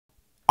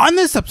On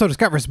this episode of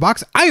Scott vs.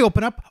 Box, I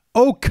open up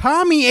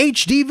Okami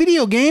HD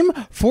video game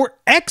for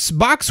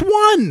Xbox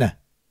One.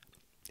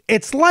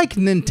 It's like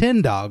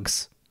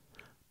Nintendogs,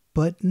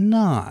 but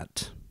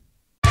not.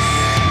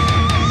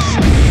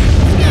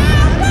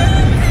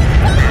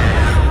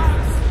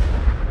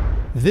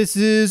 This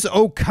is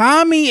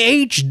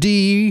Okami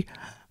HD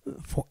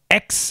for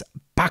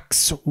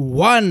Xbox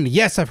One.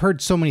 Yes, I've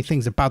heard so many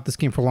things about this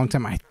game for a long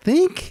time. I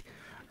think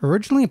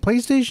originally a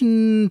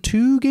PlayStation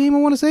 2 game, I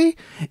want to say.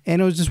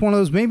 And it was just one of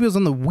those, maybe it was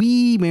on the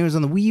Wii, maybe it was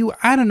on the Wii U.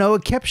 I don't know.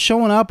 It kept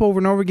showing up over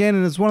and over again.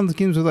 And it's one of the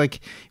games where,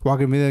 like,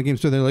 walking into the game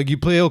store, they're like, you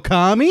play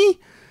Okami?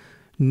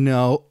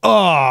 No.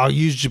 Oh,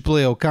 you should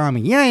play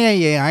Okami.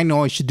 Yeah. I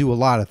know I should do a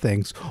lot of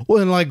things.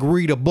 Well, and like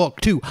read a book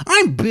too.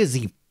 I'm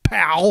busy,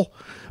 pal.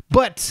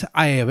 But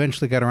I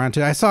eventually got around to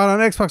it. I saw it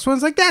on Xbox One.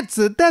 It's like, that's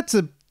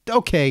a,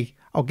 okay.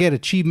 I'll get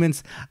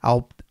achievements.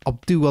 I'll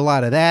do a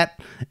lot of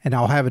that, and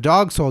I'll have a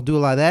dog, so I'll do a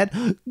lot of that.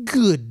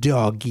 Good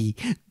doggy,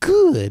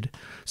 good.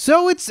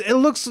 So it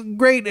looks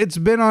great. It's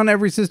been on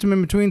every system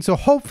in between, so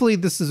hopefully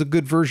this is a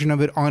good version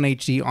of it on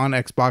HD on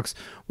Xbox.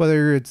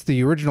 Whether it's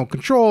the original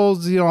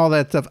controls, you know, all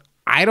that stuff,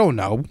 I don't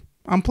know.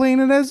 I'm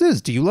playing it as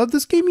is. Do you love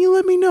this game? You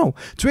let me know.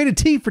 It's rated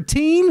T for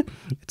teen.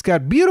 It's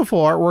got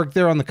beautiful artwork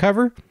there on the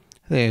cover.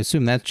 I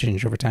assume that's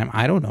changed over time.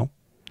 I don't know.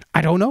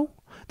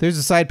 There's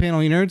a side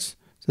panel, you nerds.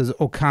 It says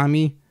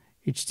Okami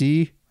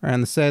HD. Right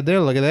on the side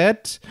there, look at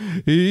that.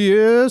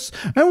 Yes.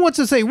 And what's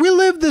it say?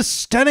 Relive this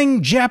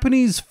stunning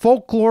Japanese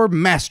folklore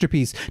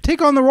masterpiece.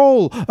 Take on the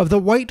role of the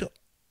white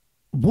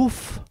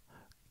wolf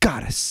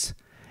goddess,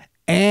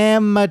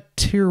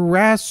 Amaterasu,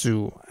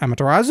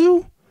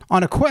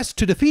 on a quest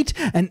to defeat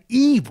an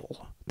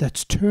evil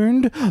that's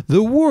turned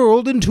the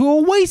world into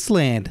a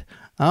wasteland.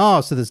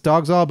 Oh, so this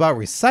dog's all about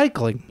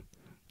recycling.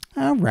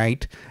 All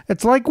right.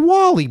 It's like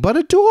Wall-E, but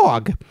a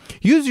dog.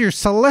 Use your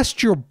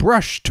celestial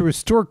brush to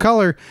restore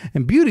color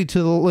and beauty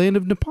to the land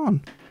of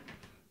Nippon.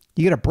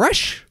 You get a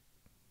brush?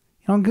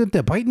 You don't get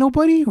to bite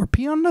nobody or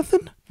pee on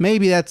nothing?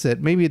 Maybe that's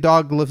it. Maybe a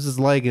dog lifts his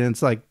leg and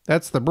it's like,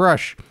 that's the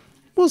brush.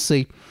 We'll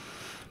see.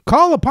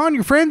 Call upon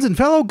your friends and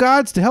fellow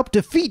gods to help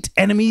defeat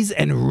enemies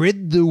and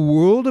rid the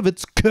world of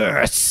its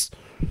curse.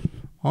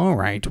 All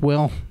right.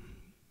 Well,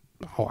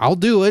 I'll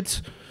do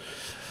it.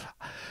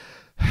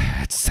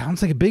 It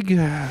sounds like a big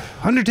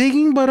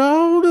undertaking, but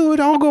I'll do it.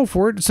 I'll go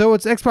for it. So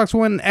it's Xbox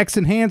One X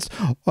Enhanced,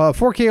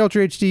 4K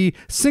Ultra HD,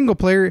 single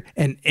player,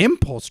 and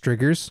impulse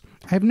triggers.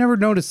 I've never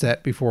noticed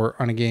that before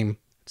on a game.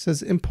 It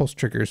says impulse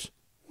triggers.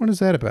 What is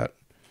that about?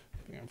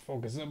 I'm going to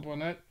focus up on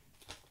that.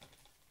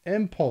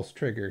 Impulse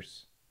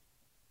triggers.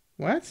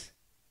 What?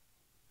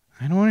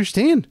 I don't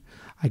understand.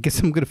 I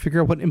guess I'm going to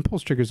figure out what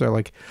impulse triggers are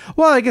like.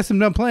 Well, I guess I'm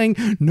done playing.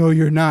 No,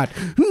 you're not.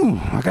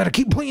 I got to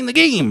keep playing the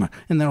game.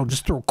 And then I'll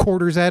just throw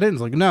quarters at it. And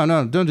it's like, no,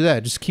 don't do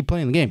that. Just keep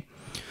playing the game.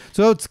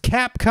 So it's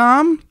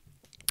Capcom.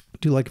 I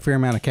do like a fair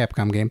amount of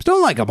Capcom games.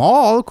 Don't like them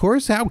all, of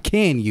course. How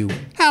can you?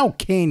 How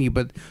can you?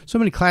 But so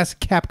many classic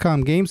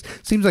Capcom games.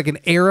 Seems like an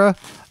era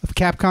of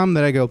Capcom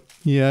that I go,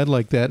 yeah, I'd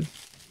like that.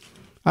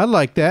 I'd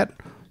like that.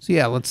 So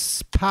yeah,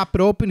 let's pop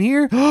it open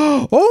here.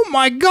 Oh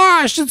my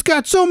gosh, it's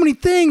got so many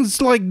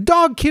things like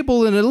dog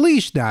kibble and a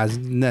leash.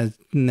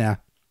 No.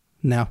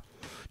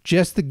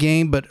 Just the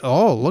game, but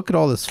oh, look at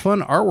all this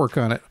fun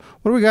artwork on it.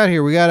 What do we got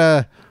here?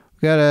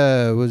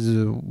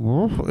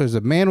 There's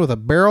a man with a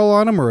barrel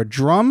on him or a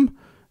drum.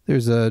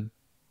 Is that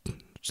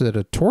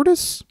a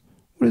tortoise?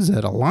 What is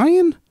that? A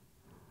lion?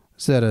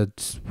 Is that a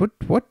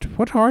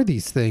what are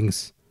these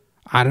things?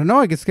 I don't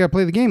know. I guess I gotta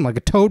play the game. Like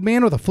a toad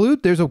man with a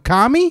flute. There's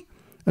Okami.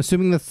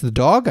 Assuming that's the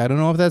dog. I don't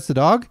know if that's the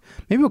dog.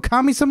 Maybe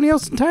Okami's somebody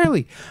else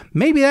entirely.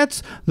 Maybe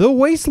that's the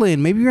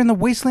wasteland. Maybe you're in the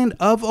wasteland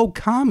of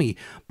Okami.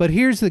 But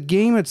here's the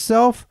game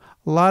itself.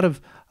 A lot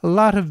of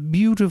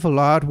beautiful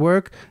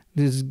artwork.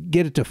 Just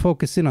get it to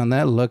focus in on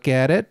that. Look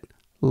at it.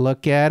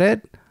 Look at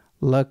it.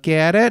 Look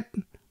at it.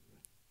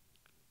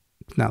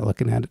 It's not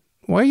looking at it.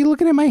 Why are you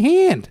looking at my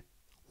hand?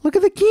 Look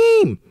at the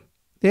game.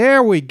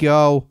 There we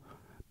go.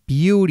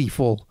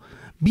 Beautiful.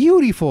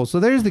 Beautiful. So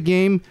there's the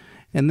game.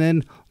 And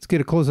then let's get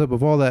a close-up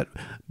of all that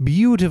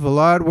beautiful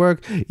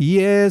artwork.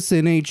 Yes,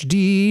 in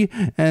HD.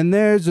 And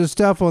there's the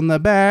stuff on the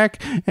back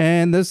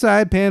and the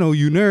side panel,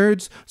 you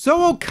nerds.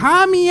 So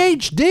Okami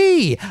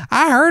HD.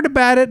 I heard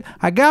about it.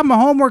 I got my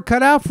homework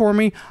cut out for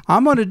me.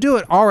 I'm going to do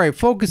it. All right,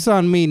 focus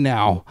on me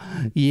now.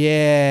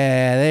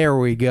 Yeah, there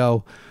we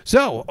go.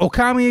 So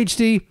Okami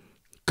HD,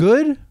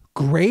 good,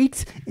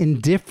 great,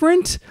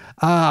 indifferent.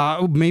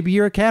 Maybe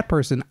you're a cat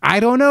person. I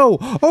don't know.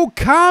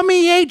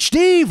 Okami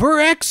HD for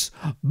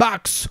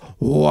Xbox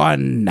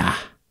One.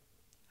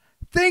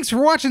 Thanks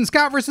for watching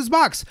Scott vs.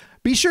 Box.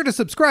 Be sure to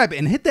subscribe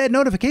and hit that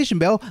notification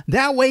bell.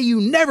 That way you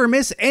never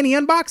miss any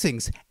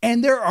unboxings.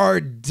 And there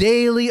are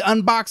daily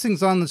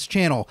unboxings on this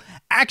channel.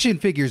 Action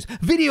figures,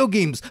 video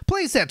games,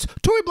 playsets,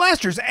 toy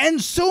blasters,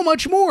 and so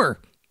much more.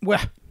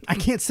 Well, I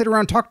can't sit around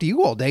and talk to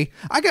you all day.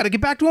 I gotta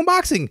get back to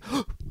unboxing.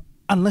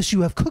 Unless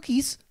you have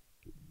cookies.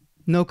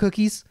 No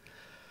cookies?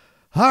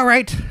 All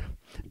right,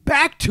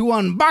 back to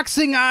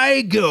unboxing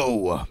I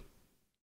go.